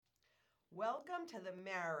Welcome to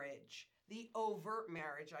the overt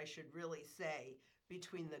marriage, I should really say,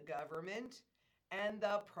 between the government and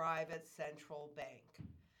the private central bank.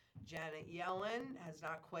 Janet Yellen has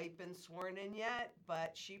not quite been sworn in yet,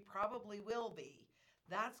 but she probably will be.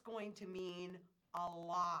 That's going to mean a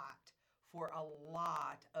lot for a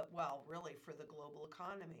lot of, well, really for the global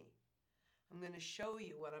economy. I'm going to show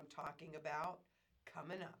you what I'm talking about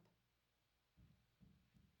coming up.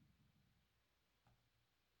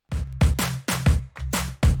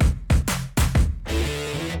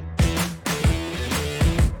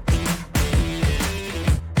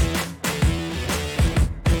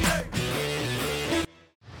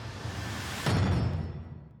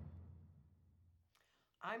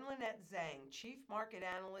 I'm Lynette Zhang, Chief Market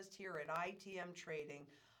Analyst here at ITM Trading,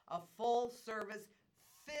 a full service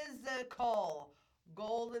physical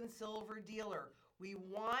gold and silver dealer. We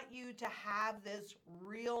want you to have this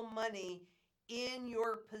real money in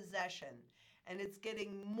your possession, and it's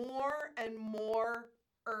getting more and more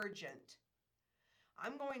urgent.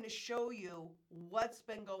 I'm going to show you what's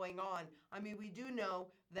been going on. I mean, we do know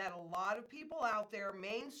that a lot of people out there,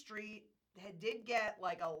 Main Street, did get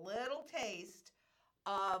like a little taste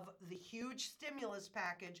of the huge stimulus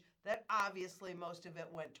package that obviously most of it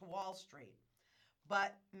went to Wall Street.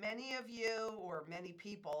 But many of you or many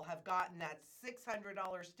people have gotten that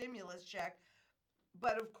 $600 stimulus check.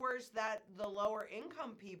 But of course, that the lower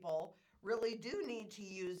income people really do need to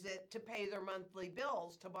use it to pay their monthly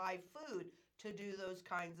bills, to buy food, to do those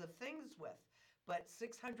kinds of things with. But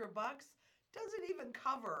 600 bucks doesn't even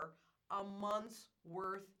cover a month's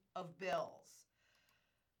worth of bills.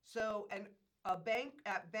 So, and a bank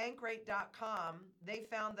at bankrate.com, they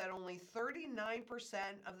found that only 39%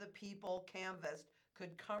 of the people canvassed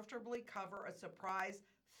could comfortably cover a surprise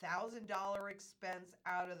 $1,000 expense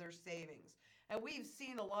out of their savings. And we've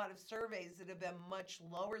seen a lot of surveys that have been much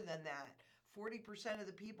lower than that. 40% of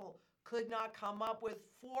the people could not come up with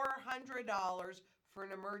 $400 for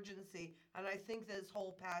an emergency. And I think this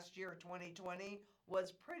whole past year, 2020,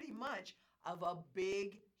 was pretty much of a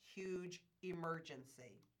big, huge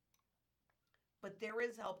emergency. But there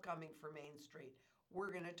is help coming for Main Street.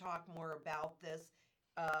 We're going to talk more about this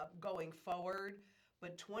going forward.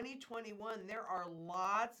 But 2021, there are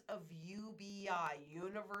lots of UBI,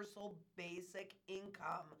 Universal Basic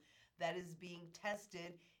Income, that is being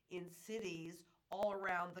tested in cities all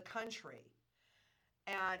around the country.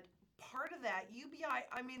 And part of that, UBI,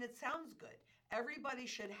 I mean, it sounds good. Everybody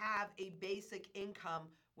should have a basic income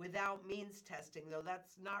without means testing, though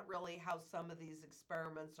that's not really how some of these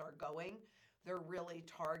experiments are going. They're really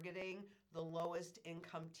targeting the lowest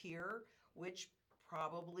income tier, which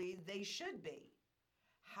probably they should be.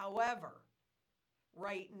 However,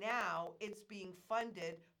 right now it's being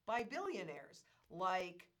funded by billionaires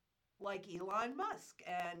like Elon Musk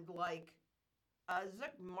and like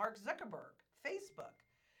Mark Zuckerberg, Facebook,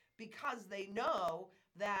 because they know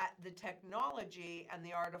that the technology and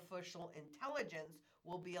the artificial intelligence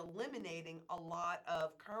will be eliminating a lot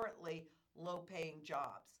of currently low-paying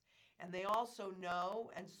jobs. And they also know,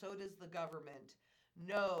 and so does the government,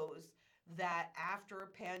 knows that after a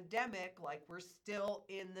pandemic, like we're still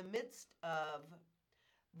in the midst of,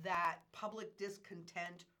 that public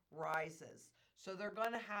discontent rises. So they're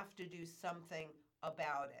going to have to do something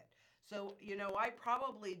about it. So, I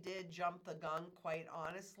probably did jump the gun, quite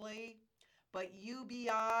honestly, but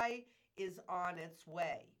UBI is on its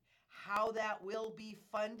way. How that will be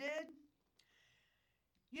funded?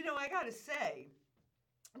 I got to say,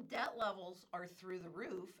 debt levels are through the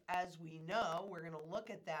roof, as we know. We're going to look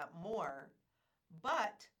at that more.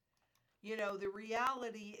 But, the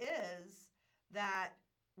reality is that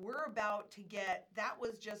we're about to get, that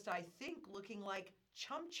was just, I think, looking like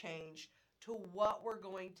chump change to what we're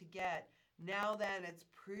going to get. Now that it's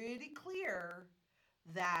pretty clear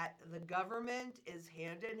that the government is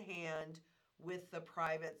hand in hand with the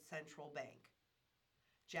private central bank.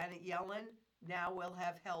 Janet Yellen now will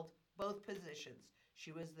have held both positions.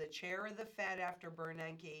 She was the chair of the Fed after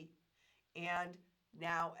Bernanke, and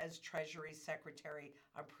now as Treasury Secretary.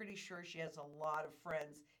 I'm pretty sure she has a lot of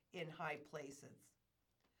friends in high places.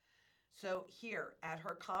 So here, at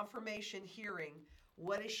her confirmation hearing,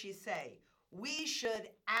 what does she say? We should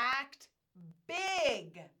act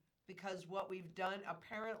big, because what we've done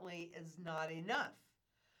apparently is not enough.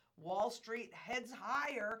 Wall Street heads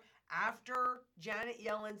higher after Janet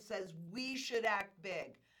Yellen says we should act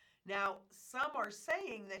big. Now, some are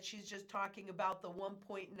saying that she's just talking about the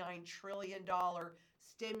 $1.9 trillion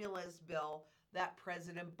stimulus bill that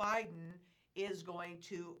President Biden is going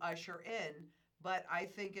to usher in, but I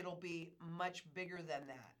think it'll be much bigger than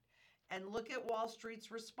that. And look at Wall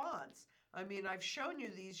Street's response. I mean, I've shown you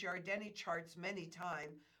these Yardeni charts many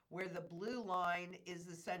times where the blue line is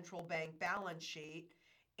the central bank balance sheet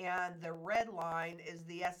and the red line is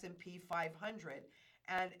the S&P 500.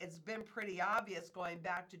 And it's been pretty obvious going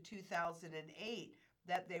back to 2008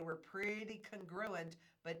 that they were pretty congruent,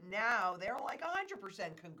 but now they're like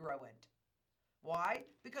 100% congruent. Why?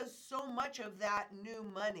 Because so much of that new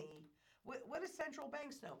money, what do central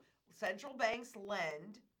banks know? Central banks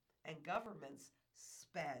lend and governments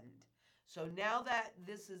spend. So now that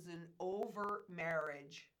this is an over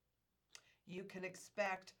marriage, you can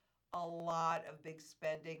expect a lot of big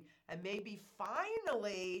spending, and maybe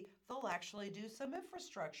finally they'll actually do some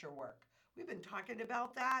infrastructure work. We've been talking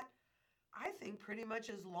about that, I think, pretty much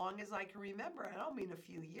as long as I can remember. I don't mean a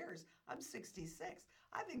few years. I'm 66.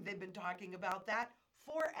 I think they've been talking about that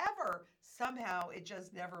forever. Somehow it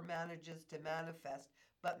just never manages to manifest,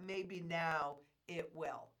 but maybe now it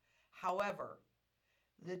will. However,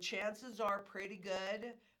 the chances are pretty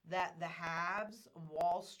good that the haves,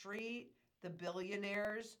 Wall Street, the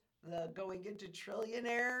billionaires, the going into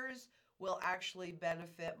trillionaires will actually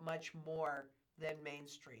benefit much more than Main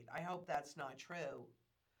Street. I hope that's not true,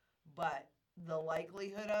 but the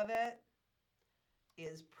likelihood of it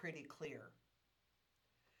is pretty clear.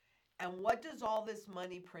 And what does all this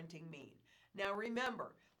money printing mean? Now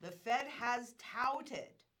remember, the Fed has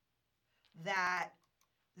touted that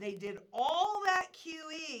they did all that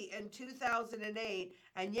QE in 2008,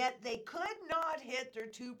 and yet they could not hit their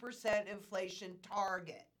 2% inflation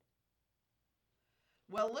target.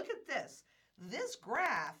 Well, look at this. This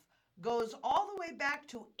graph goes all the way back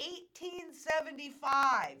to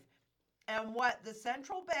 1875. And what the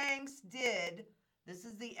central banks did, this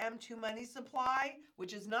is the M2 money supply,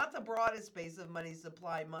 which is not the broadest base of money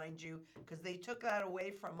supply, mind you, because they took that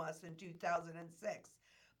away from us in 2006.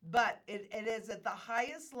 But it is at the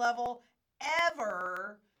highest level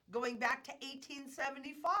ever going back to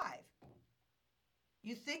 1875.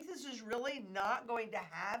 You think this is really not going to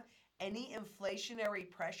have any inflationary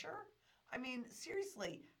pressure? I mean,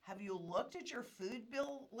 seriously, have you looked at your food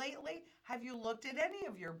bill lately? Have you looked at any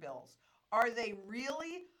of your bills? Are they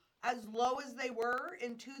really as low as they were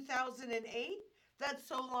in 2008? That's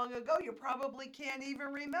so long ago, you probably can't even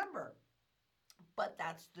remember. But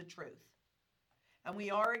that's the truth. And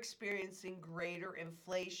we are experiencing greater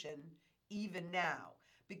inflation even now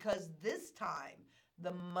because this time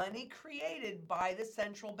the money created by the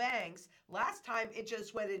central banks, last time it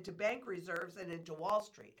just went into bank reserves and into Wall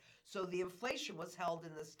Street. So the inflation was held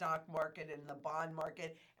in the stock market and the bond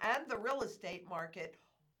market and the real estate market,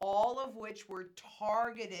 all of which were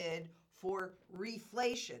targeted for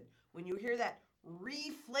reflation. When you hear that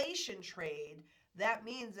reflation trade, that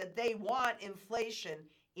means that they want inflation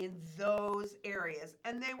in those areas,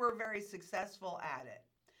 and they were very successful at it.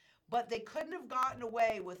 But they couldn't have gotten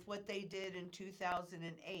away with what they did in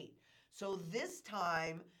 2008. So this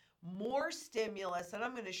time, more stimulus, and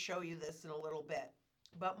I'm going to show you this in a little bit,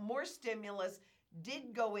 but more stimulus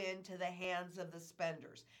did go into the hands of the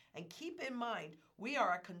spenders. And keep in mind, we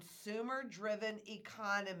are a consumer-driven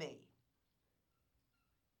economy.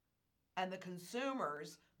 And the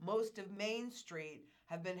consumers, most of Main Street,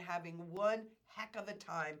 have been having one heck of a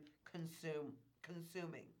time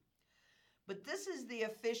consuming. But this is the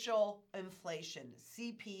official inflation,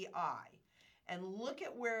 CPI. And look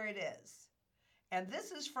at where it is. And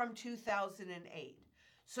this is from 2008.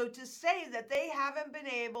 So to say that they haven't been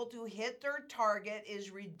able to hit their target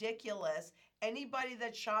is ridiculous. Anybody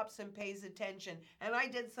that shops and pays attention, and I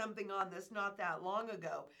did something on this not that long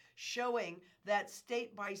ago, showing that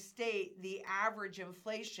state by state, the average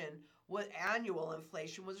inflation, annual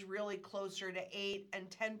inflation, was really closer to 8 and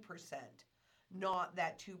 10%, not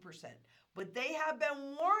that 2%. But they have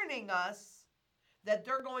been warning us that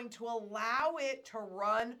they're going to allow it to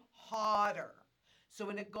run hotter. So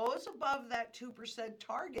when it goes above that 2%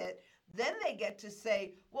 target, then they get to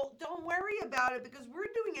say, well, don't worry about it because we're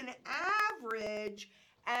doing an average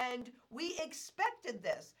and we expected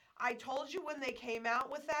this. I told you when they came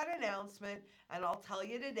out with that announcement, and I'll tell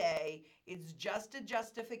you today, it's just a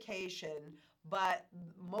justification, but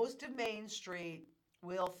most of Main Street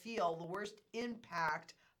will feel the worst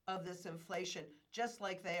impact of this inflation, just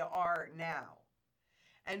like they are now.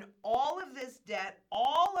 And all of this debt,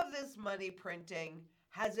 all of this money printing,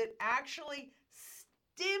 has it actually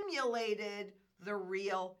stimulated the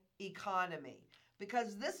real economy?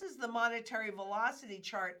 Because this is the monetary velocity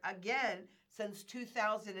chart, again, since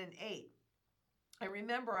 2008. And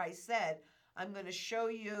remember I said, I'm going to show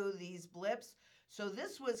you these blips. So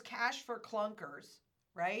this was cash for clunkers,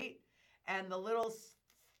 right? And the little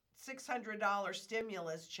 $600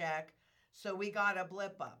 stimulus check. So we got a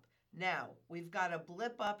blip up. Now, we've got a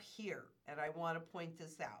blip up here, and I want to point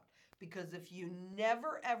this out, because if you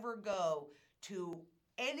never ever go to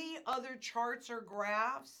any other charts or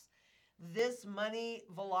graphs, this money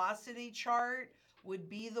velocity chart would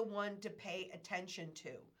be the one to pay attention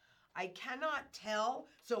to. I cannot tell.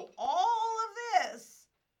 So all of this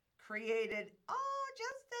created,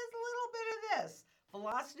 just this little bit of this.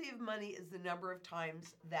 Velocity of money is the number of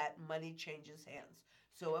times that money changes hands.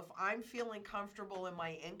 So if I'm feeling comfortable in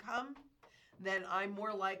my income, then I'm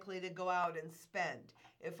more likely to go out and spend.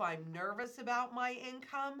 If I'm nervous about my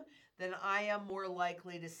income, then I am more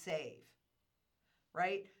likely to save,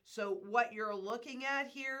 right? So what you're looking at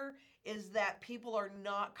here is that people are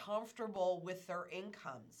not comfortable with their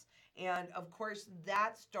incomes. And of course,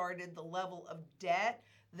 that started the level of debt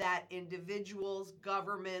that individuals,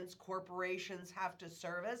 governments, corporations have to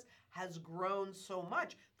service has grown so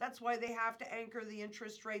much. That's why they have to anchor the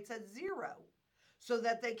interest rates at zero so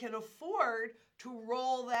that they can afford to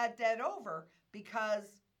roll that debt over,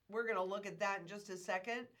 because we're going to look at that in just a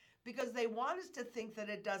second, because they want us to think that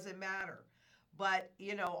it doesn't matter. But,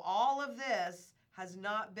 all of this has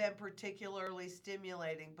not been particularly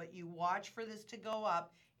stimulating, but you watch for this to go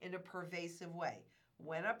up in a pervasive way.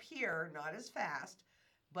 Went up here, not as fast,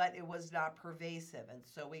 but it was not pervasive. And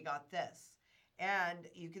so we got this. And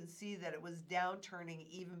you can see that it was downturning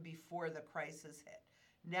even before the crisis hit.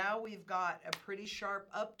 Now we've got a pretty sharp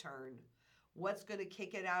upturn. What's going to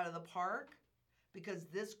kick it out of the park? Because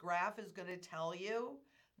this graph is going to tell you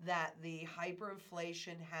that the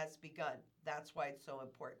hyperinflation has begun. That's why it's so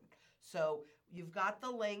important. So you've got the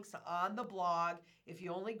links on the blog. If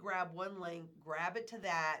you only grab one link, grab it to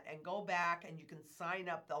that and go back, and you can sign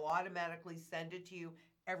up. They'll automatically send it to you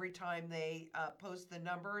every time they post the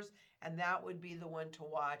numbers, and that would be the one to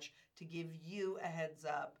watch to give you a heads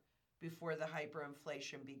up before the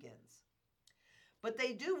hyperinflation begins. But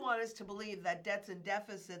they do want us to believe that debts and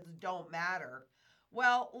deficits don't matter.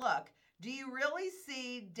 Well, look, do you really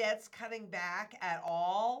see debts cutting back at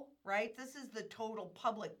all, right? This is the total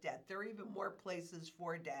public debt. There are even more places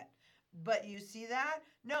for debt. But you see that?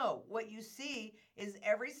 No, what you see is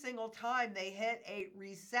every single time they hit a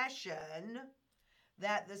recession,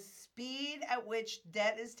 that the speed at which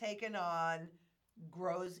debt is taken on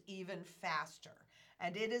grows even faster.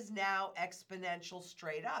 And it is now exponential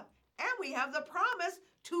straight up. And we have the promise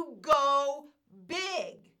to go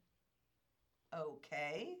big.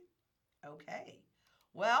 Okay.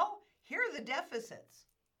 Well, here are the deficits,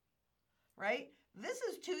 right? This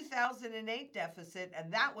is 2008 deficit,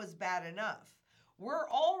 and that was bad enough. We're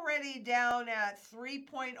already down at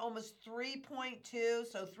almost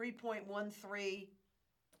 3.2, so 3.13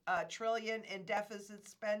 trillion in deficit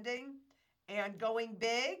spending, and going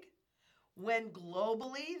big when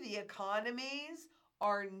globally the economies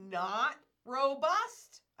are not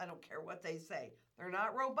robust. I don't care what they say. They're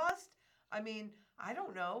not robust. I mean, I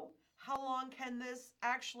don't know. How long can this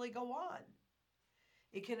actually go on?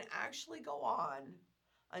 It can actually go on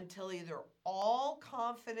until either all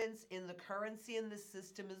confidence in the currency and the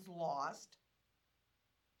system is lost,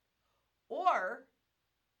 or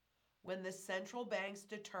when the central banks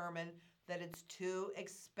determine that it's too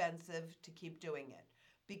expensive to keep doing it.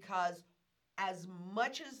 Because as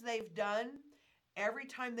much as they've done, every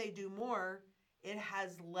time they do more, it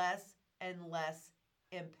has less and less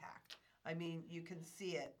impact. I mean, you can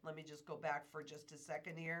see it. Let me just go back for just a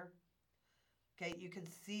second here. Okay, you can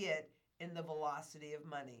see it in the velocity of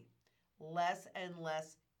money. Less and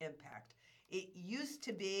less impact. It used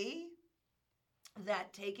to be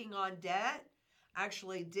that taking on debt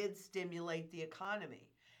actually did stimulate the economy.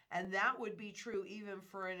 And that would be true even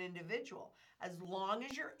for an individual. As long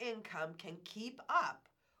as your income can keep up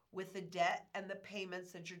with the debt and the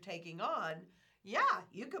payments that you're taking on, yeah,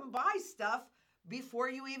 you can buy stuff before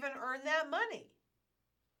you even earn that money.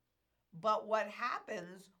 But what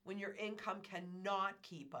happens when your income cannot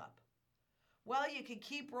keep up? Well, you can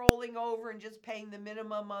keep rolling over and just paying the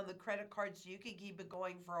minimum on the credit card so you can keep it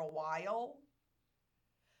going for a while.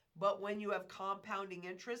 But when you have compounding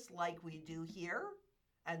interest like we do here,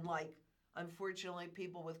 and like unfortunately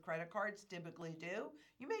people with credit cards typically do,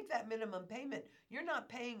 you make that minimum payment. You're not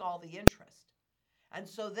paying all the interest. And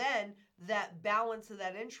so then that balance of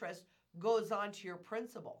that interest goes on to your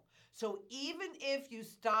principal. So even if you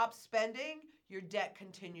stop spending, your debt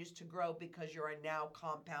continues to grow because you're now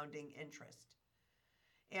compounding interest.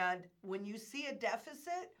 And when you see a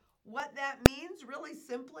deficit, what that means really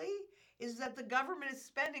simply is that the government is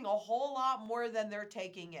spending a whole lot more than they're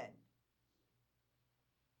taking in.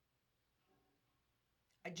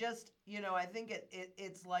 I think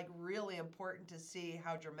it's like really important to see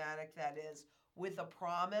how dramatic that is, with a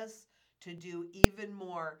promise to do even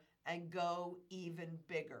more and go even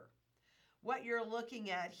bigger. what you're looking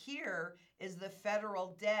at here is the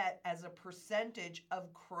federal debt as a percentage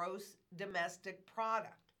of gross domestic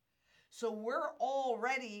product. So we're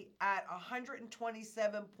already at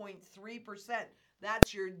 127.3%.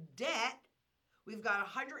 That's your debt. We've got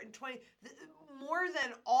 120, more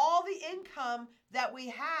than all the income that we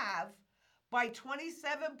have by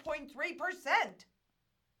 27.3%.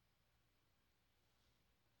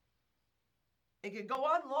 It could go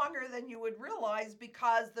on longer than you would realize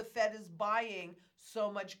because the Fed is buying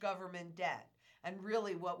so much government debt. And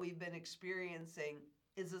really what we've been experiencing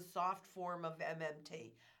is a soft form of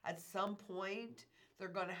MMT. At some point, they're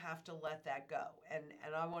going to have to let that go. And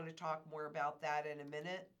I want to talk more about that in a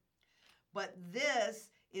minute. But this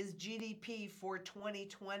is GDP for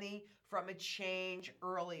 2020 from a change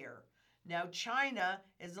earlier. Now, China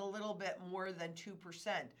is a little bit more than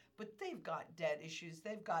 2%, but they've got debt issues.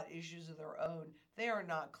 They've got issues of their own. They are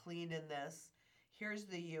not clean in this. Here's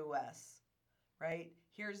the U.S., right?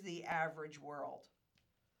 Here's the average world.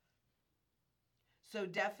 So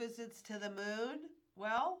deficits to the moon?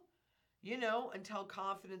 Well, until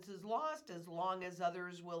confidence is lost, as long as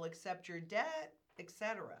others will accept your debt,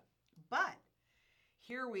 etc. But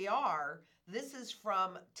here we are. This is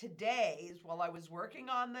from today's, while I was working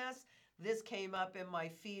on this, this came up in my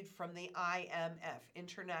feed from the IMF,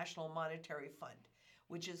 International Monetary Fund,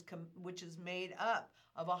 which is made up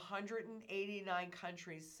of 189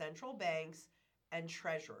 countries' central banks and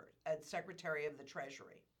treasurer and secretary of the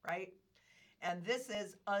treasury, right? And this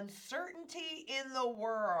is uncertainty in the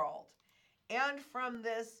world. And from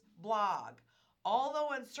this blog, although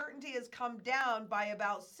uncertainty has come down by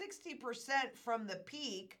about 60% from the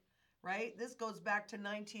peak, right? This goes back to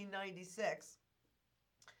 1996.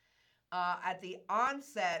 At the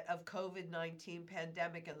onset of COVID-19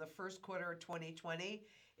 pandemic in the first quarter of 2020,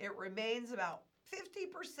 it remains about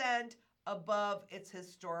 50% above its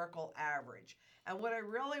historical average. And what I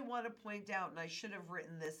really want to point out, and I should have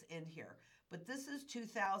written this in here, but this is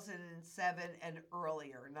 2007 and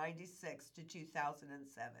earlier, 96 to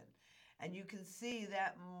 2007. And you can see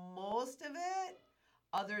that most of it,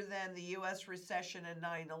 other than the U.S. recession and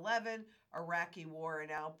 9/11, Iraqi war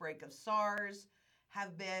and outbreak of SARS,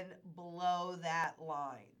 have been below that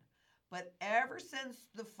line. But ever since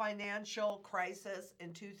the financial crisis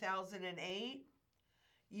in 2008,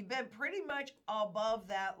 you've been pretty much above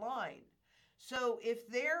that line. So if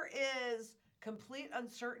there is complete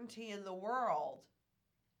uncertainty in the world,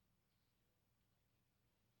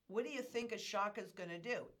 what do you think a shock is going to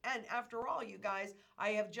do? And after all, you guys,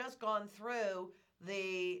 I have just gone through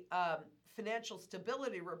the financial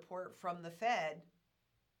stability report from the Fed,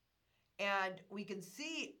 and we can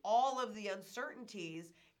see all of the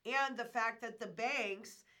uncertainties and the fact that the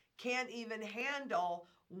banks can't even handle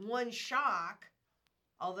one shock,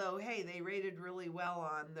 although, hey, they rated really well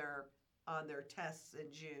on their tests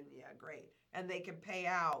in June. Yeah, great. And they can pay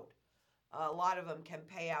out, a lot of them can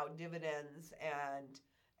pay out dividends and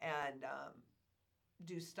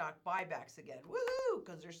do stock buybacks again. Woohoo!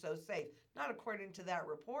 Because they're so safe. Not according to that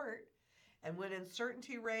report. And when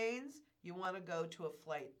uncertainty reigns, you want to go to a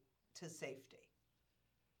flight to safety.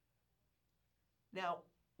 Now,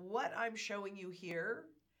 what I'm showing you here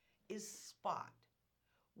is spot.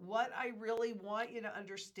 What I really want you to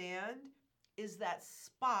understand is that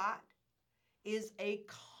spot is a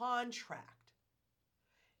contract.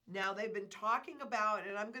 Now, they've been talking about,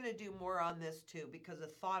 and I'm going to do more on this too, because a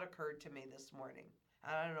thought occurred to me this morning.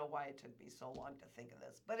 I don't know why it took me so long to think of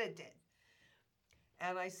this, but it did.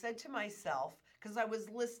 And I said to myself, because I was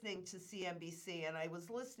listening to CNBC and I was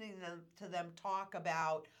listening to them talk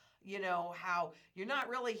about, how you're not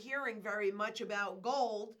really hearing very much about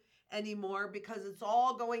gold anymore because it's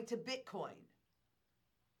all going to Bitcoin.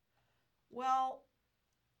 Well,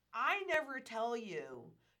 I never tell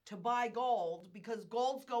you to buy gold because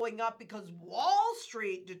gold's going up because Wall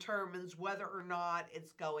Street determines whether or not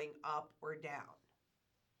it's going up or down.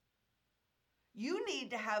 You need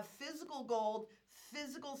to have physical gold,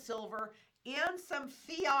 physical silver, and some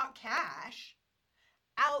fiat cash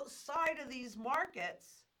outside of these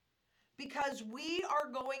markets because we are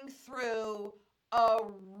going through a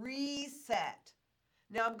reset.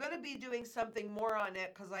 Now, I'm going to be doing something more on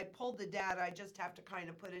it because I pulled the data. I just have to kind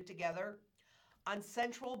of put it together on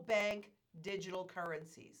central bank digital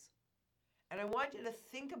currencies. And I want you to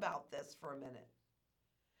think about this for a minute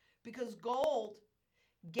because gold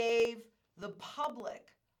gave the public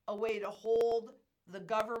a way to hold the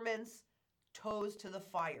government's toes to the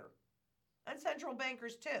fire. And central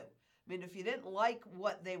bankers too. I mean, if you didn't like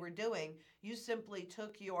what they were doing, you simply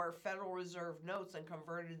took your Federal Reserve notes and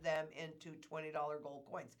converted them into $20 gold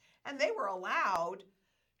coins. And they were allowed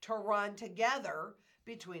to run together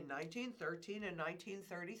between 1913 and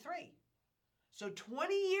 1933. So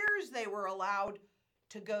 20 years they were allowed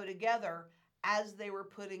to go together as they were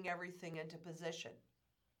putting everything into position.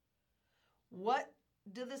 What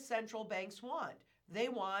do the central banks want? They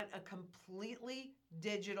want a completely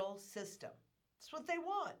digital system. That's what they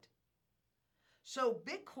want. So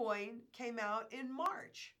Bitcoin came out in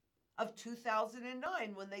March of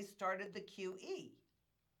 2009 when they started the QE.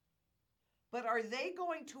 But are they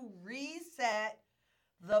going to reset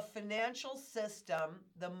the financial system,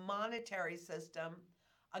 the monetary system,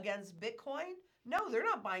 against Bitcoin? No, they're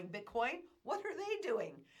not buying Bitcoin. What are they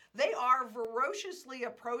doing? They are ferociously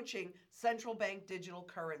approaching central bank digital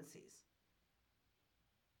currencies.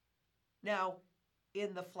 Now,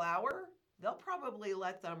 in the flower, they'll probably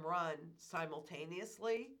let them run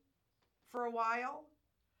simultaneously for a while.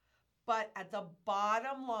 But at the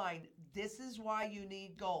bottom line, this is why you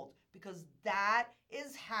need gold, because that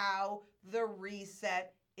is how the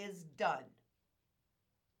reset is done.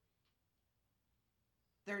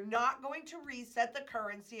 They're not going to reset the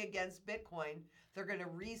currency against Bitcoin. They're going to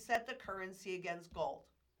reset the currency against gold.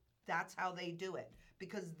 That's how they do it,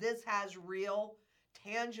 because this has real,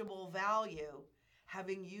 tangible value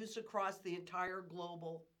having use across the entire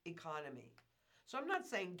global economy. So I'm not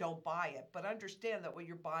saying don't buy it, but understand that what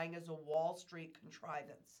you're buying is a Wall Street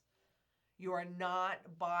contrivance. You are not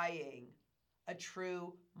buying a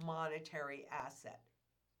true monetary asset.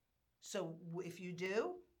 So if you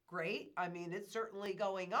do, great. I mean, it's certainly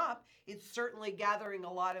going up. It's certainly gathering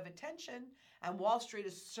a lot of attention, and Wall Street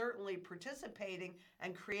is certainly participating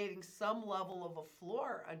and creating some level of a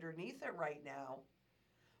floor underneath it right now.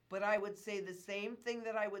 But I would say the same thing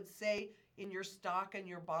that I would say in your stock and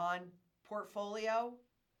your bond portfolio.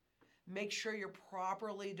 Make sure you're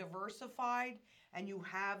properly diversified and you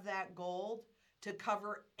have that gold to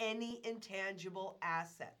cover any intangible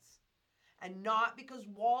assets. And not because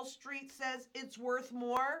Wall Street says it's worth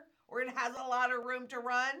more or it has a lot of room to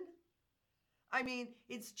run. I mean,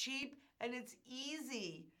 it's cheap and it's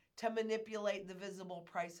easy to manipulate the visible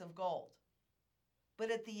price of gold.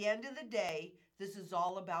 But at the end of the day, this is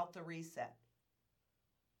all about the reset.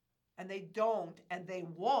 And they don't and they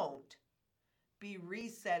won't be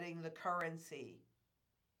resetting the currency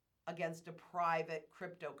against a private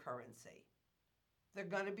cryptocurrency. They're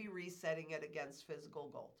going to be resetting it against physical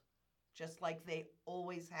gold, just like they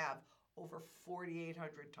always have over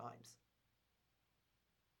 4,800 times.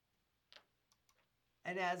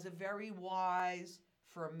 And as a very wise,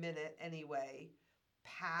 for a minute anyway,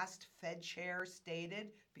 past Fed chair stated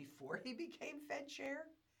before he became Fed chair,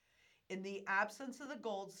 in the absence of the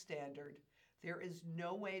gold standard, there is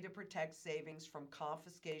no way to protect savings from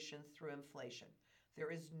confiscation through inflation.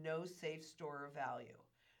 There is no safe store of value.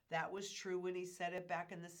 That was true when he said it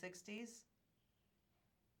back in the 60s,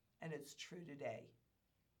 and it's true today.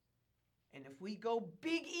 And if we go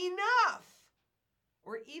big enough,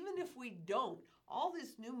 or even if we don't, all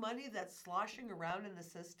this new money that's sloshing around in the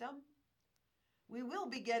system, we will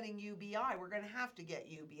be getting UBI. We're going to have to get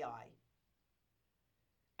UBI.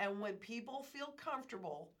 And when people feel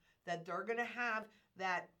comfortable that they're going to have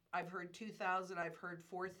that, I've heard 2,000, I've heard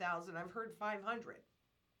 4,000, I've heard 500,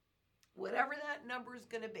 whatever that number is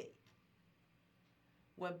going to be,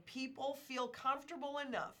 when people feel comfortable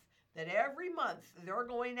enough that every month they're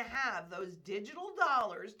going to have those digital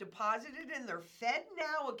dollars deposited in their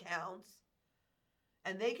FedNow accounts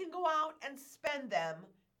and they can go out and spend them,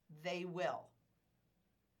 they will.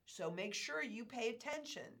 So make sure you pay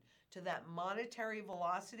attention to that monetary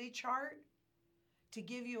velocity chart to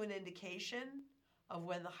give you an indication of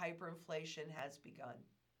when the hyperinflation has begun.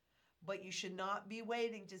 But you should not be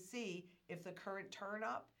waiting to see if the current turn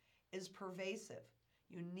up is pervasive.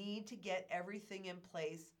 You need to get everything in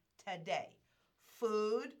place today.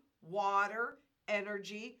 Food, water,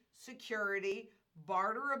 energy, security,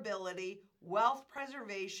 barterability, wealth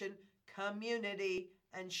preservation, community,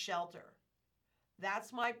 and shelter.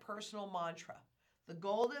 That's my personal mantra. The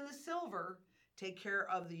gold and the silver take care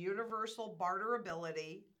of the universal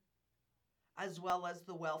barterability as well as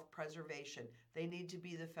the wealth preservation. They need to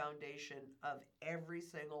be the foundation of every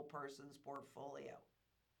single person's portfolio.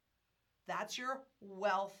 That's your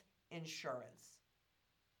wealth insurance.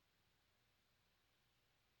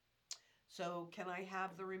 So can I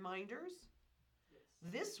have the reminders? Yes.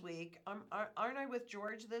 This week, aren't I with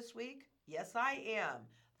George this week? Yes, I am.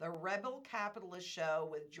 The Rebel Capitalist Show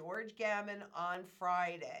with George Gammon on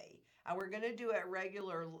Friday. And we're going to do it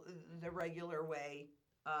the regular way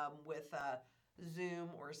with Zoom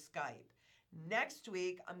or Skype. Next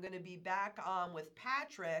week, I'm going to be back on with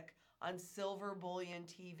Patrick on Silver Bullion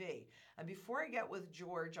TV. And before I get with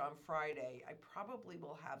George on Friday, I probably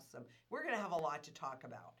will have we're going to have a lot to talk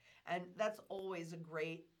about. And that's always a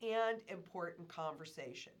great and important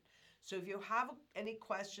conversation. So if you have any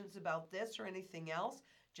questions about this or anything else,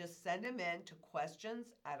 just send them in to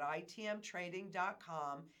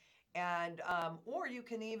questions@itmtrading.com. And or you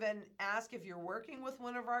can even ask, if you're working with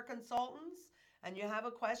one of our consultants and you have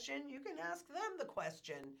a question, you can ask them the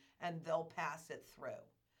question and they'll pass it through.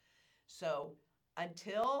 So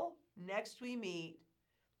until next we meet,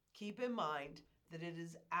 keep in mind that it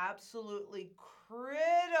is absolutely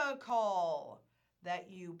critical that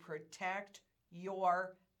you protect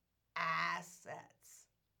your assets.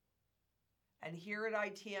 And here at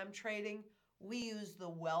ITM Trading, we use the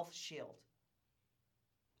Wealth Shield.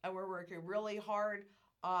 And we're working really hard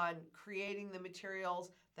on creating the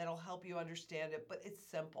materials that'll help you understand it, but it's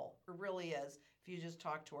simple. It really is. If you just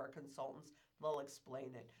talk to our consultants, they'll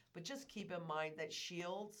explain it. But just keep in mind that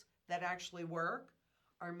shields that actually work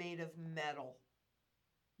are made of metal.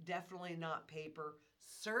 Definitely not paper,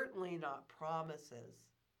 certainly not promises.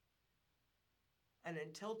 And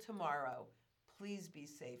until tomorrow, please be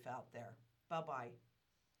safe out there. Bye-bye.